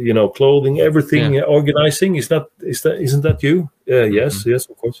together clothing, everything, organizing? Isn't that you? Yes,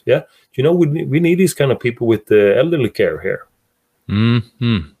 of course. Yeah. We need these kind of people with the elderly care here.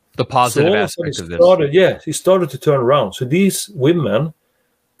 The positive aspect of this. It started to turn around. So these women,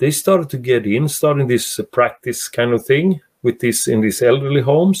 they started to get in, starting this practice kind of thing with this in these elderly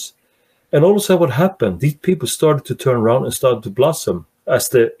homes. And also what happened, these people started to turn around and started to blossom as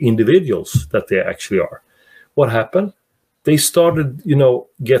the individuals that they actually are. What happened? They started,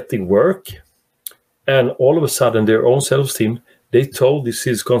 getting work. And all of a sudden, their own self-esteem, they told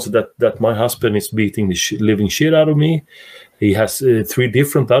this concept that my husband is beating the living shit out of me. He has 3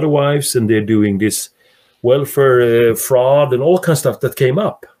 different other wives, and they're doing this welfare fraud and all kinds of stuff that came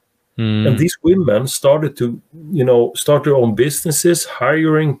up. And these women started to, start their own businesses,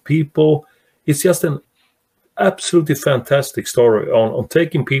 hiring people. It's just an absolutely fantastic story on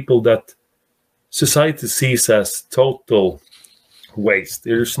taking people that society sees as total waste.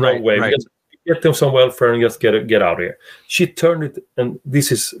 There's no way. Right. get them some welfare and just get out of here. She turned it, and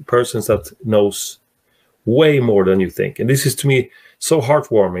this is persons that knows way more than you think. And this is, to me, so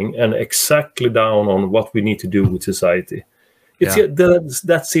heartwarming and exactly down on what we need to do with society. It's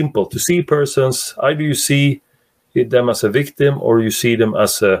that simple to see persons. Either you see them as a victim, or you see them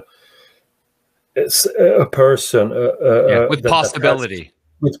as a person with possibility.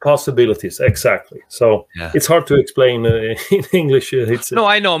 With possibilities, exactly. So it's hard to explain in English. No,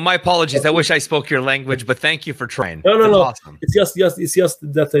 I know. My apologies. I wish I spoke your language, but thank you for trying. No. Awesome. It's just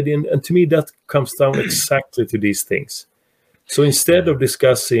that idea, and to me that comes down exactly to these things. So instead of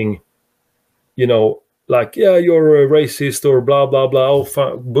discussing, like, you're a racist or blah blah blah,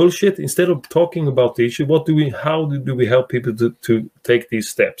 bullshit. Instead of talking about the issue, how do we help people to take these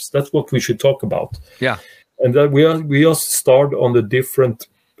steps? That's what we should talk about. Yeah, and that we also start on the different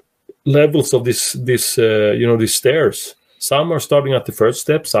levels of these stairs. Some are starting at the first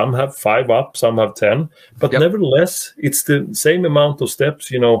step. Some have 5 up. Some have 10. But nevertheless, it's the same amount of steps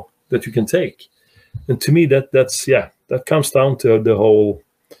that you can take. And to me, that comes down to the whole.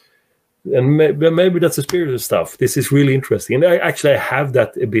 And maybe that's the spiritual stuff. This is really interesting. And I have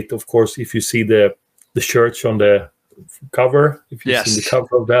that a bit, of course, if you see the church on the cover. If you see the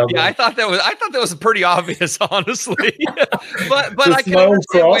cover of that. Yeah, I thought that was pretty obvious, honestly. but I can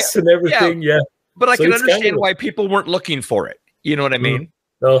understand cross and everything. Yeah. But I can understand why people weren't looking for it. You know what I mean?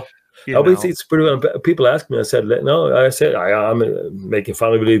 No. But it's pretty. People ask me. I said no. I said I'm making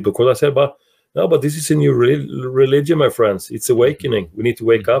fun of it because I said, but this is a new religion, my friends. It's awakening. We need to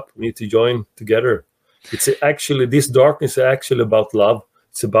wake up. We need to join together. It's actually, this darkness is actually about love.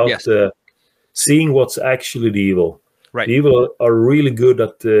 It's about seeing what's actually the evil. Right. The evil are really good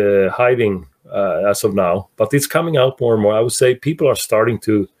at hiding as of now, but it's coming out more and more. I would say people are starting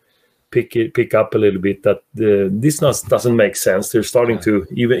to pick up a little bit that this doesn't make sense. They're starting to,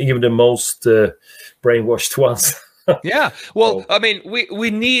 even the most brainwashed ones. Yeah. Well, I mean,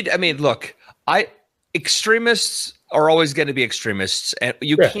 we need. I mean, look. Extremists are always going to be extremists, and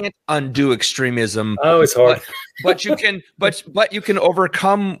you can't undo extremism. Oh, it's hard. But you can, but you can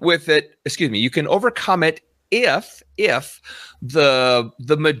overcome with it. Excuse me. You can overcome it if the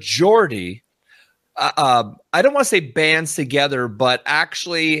majority, I don't want to say bands together, but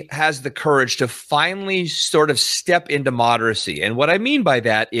actually has the courage to finally sort of step into moderacy. And what I mean by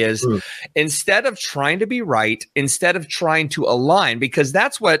that is, instead of trying to be right, instead of trying to align, because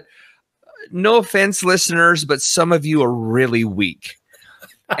that's what. No offense, listeners, but some of you are really weak,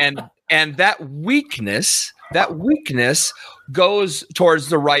 and that weakness goes towards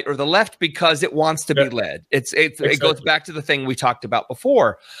the right or the left because it wants to be led. Exactly. It goes back to the thing we talked about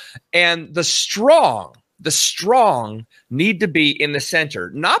before, and the strong need to be in the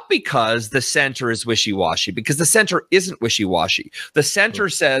center, not because the center is wishy-washy, because the center isn't wishy-washy. The center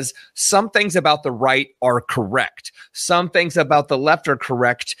says some things about the right are correct, some things about the left are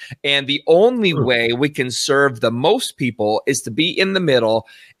correct, and the only way we can serve the most people is to be in the middle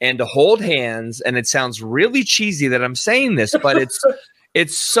and to hold hands. And it sounds really cheesy that I'm saying this, but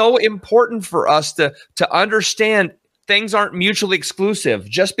it's so important for us to understand things aren't mutually exclusive.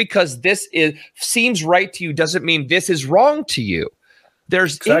 Just because this seems right to you doesn't mean this is wrong to you.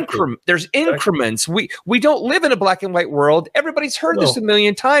 There's increments. We don't live in a black and white world. Everybody's heard this a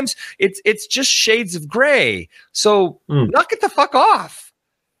million times. It's just shades of gray. So knock it the fuck off.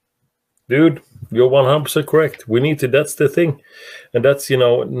 Dude, you're 100% correct. We need to, that's the thing. And that's,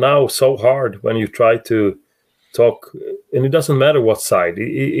 now so hard when you try to talk, and it doesn't matter what side.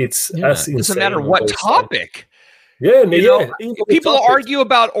 It's as insane. It doesn't matter what topic. Sides. Yeah, people argue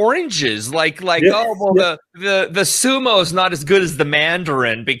about oranges, like the sumo is not as good as the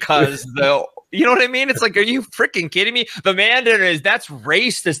mandarin because you know what I mean? It's like, are you freaking kidding me? The mandarin that's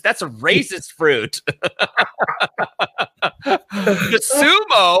racist. That's a racist fruit. The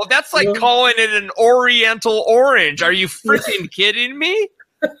sumo, that's like calling it an oriental orange. Are you freaking kidding me?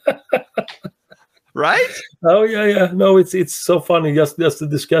 Right? Oh yeah. No, it's so funny. Just the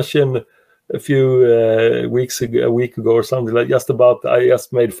discussion a few weeks ago, a week ago or something, like just about, I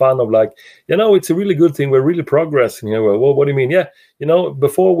just made fun of like, it's a really good thing. We're really progressing here. Well, what do you mean? Yeah.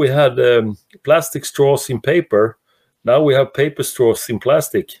 Before we had plastic straws in paper. Now we have paper straws in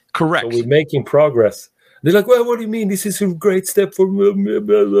plastic. Correct. So we're making progress. They're like, well, what do you mean? This is a great step for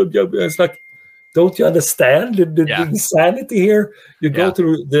it's like, don't you understand the insanity here? You go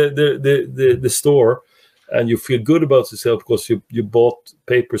to the store and you feel good about yourself because you bought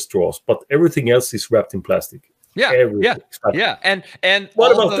paper straws, but everything else is wrapped in plastic. Yeah. And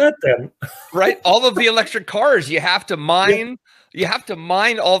what about that then? Right, all of the electric cars, you have to mine you have to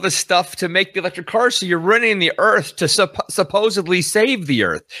mine all this stuff to make the electric cars. So you're running the earth to supposedly save the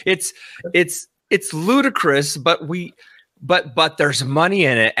earth. It's ludicrous, but there's money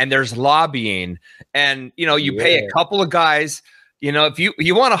in it, and there's lobbying, and you pay a couple of guys. If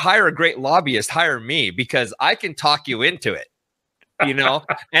you want to hire a great lobbyist, hire me, because I can talk you into it.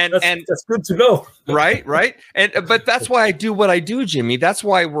 And that's good to know. Right. But that's why I do what I do, Jimmy. That's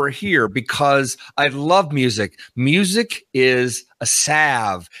why we're here, because I love music. Music is a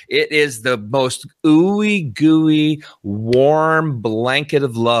salve. It is the most ooey gooey, warm blanket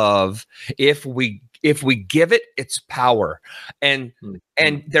of love. If we give it its power, and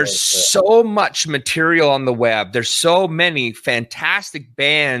there's so much material on the web. There's so many fantastic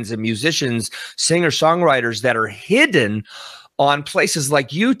bands and musicians, singer-songwriters that are hidden on places like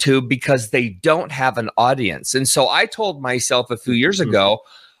YouTube because they don't have an audience. And so I told myself a few years ago,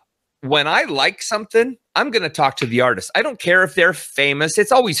 when I like something, I'm going to talk to the artist. I don't care if they're famous.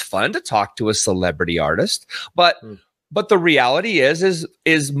 It's always fun to talk to a celebrity artist, but the reality is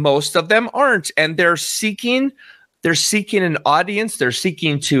most of them aren't, and they're seeking an audience. They're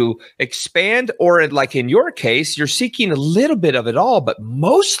seeking to expand, or like in your case, you're seeking a little bit of it all, but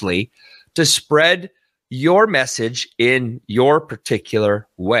mostly to spread your message in your particular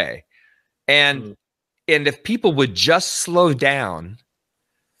way. And if people would just slow down,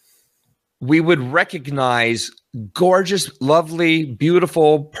 we would recognize gorgeous, lovely,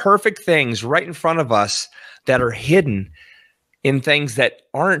 beautiful, perfect things right in front of us that are hidden in things that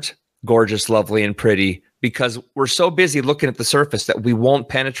aren't gorgeous, lovely, and pretty, because we're so busy looking at the surface that we won't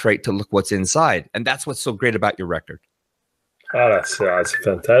penetrate to look what's inside. And that's what's so great about your record. Oh, that's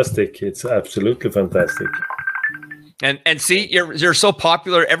fantastic. It's absolutely fantastic. And see, you're so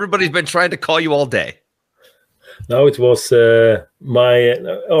popular. Everybody's been trying to call you all day. No, it was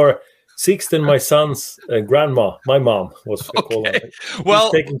Sixten, my son's grandma, my mom was called.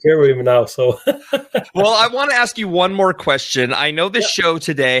 Well, taking care of him now. So, well, I want to ask you one more question. I know this show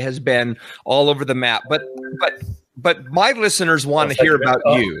today has been all over the map, but my listeners want to hear about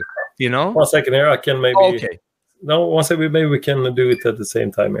you. 1 second here. I can maybe. Oh, okay. No, 1 second. Maybe we can do it at the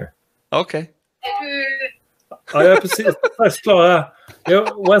same time here. Okay. Ja, precis. Jag är klar.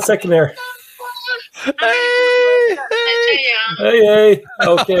 Ja, 1 second here. Hey.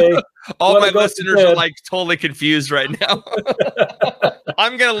 Okay. All my listeners are like totally confused right now.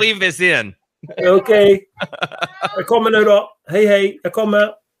 I'm going to leave this in. Okay. Jag kommer nu då. Hej. Jag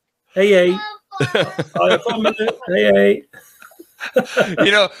kommer. Hej. Ja, jag kommer nu. Hej.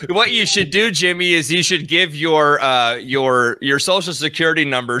 What you should do, Jimmy, is you should give your social security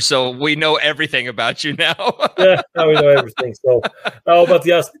number so we know everything about you now. Yeah, now we know everything. So, but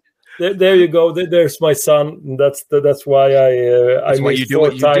yes, there you go. There's my son. That's why I missed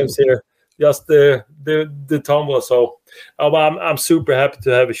 4 times here. Just the tumble. So, I'm super happy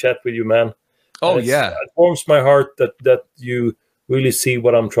to have a chat with you, man. Oh, it warms my heart that you really see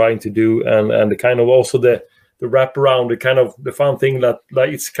what I'm trying to do, and the kind of also the wrap around, the fun thing that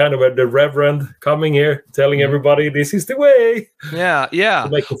like it's kind of the reverend coming here telling everybody this is the way. Yeah.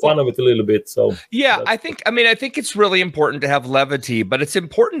 Making fun of it a little bit. So I think it's really important to have levity, but it's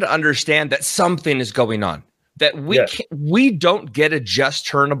important to understand that something is going on. That we don't get to just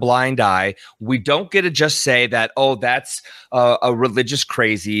turn a blind eye. We don't get to just say that, oh, that's a religious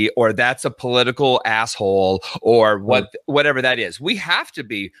crazy, or that's a political asshole, or whatever that is. We have to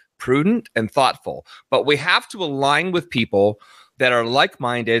be prudent and thoughtful, but we have to align with people that are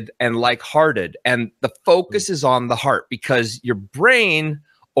like-minded and like-hearted. And the focus is on the heart, because your brain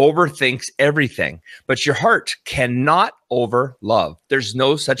overthinks everything, but your heart cannot over love. There's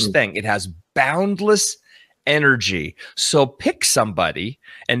no such thing. It has boundless energy. So pick somebody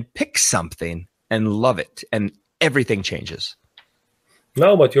and pick something and love it, and everything changes.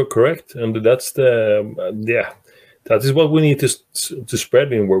 No, but you're correct. And that's that is what we need to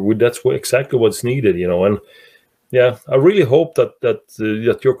spread in word. That's exactly what's needed, And I really hope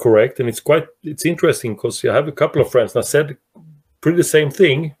that you're correct. And it's interesting because you have a couple of friends that said pretty the same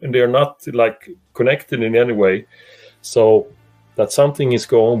thing, and they're not like connected in any way. So that something is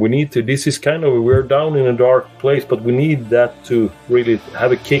going on. We need to. This is we're down in a dark place, but we need that to really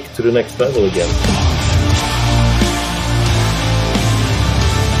have a kick to the next level again.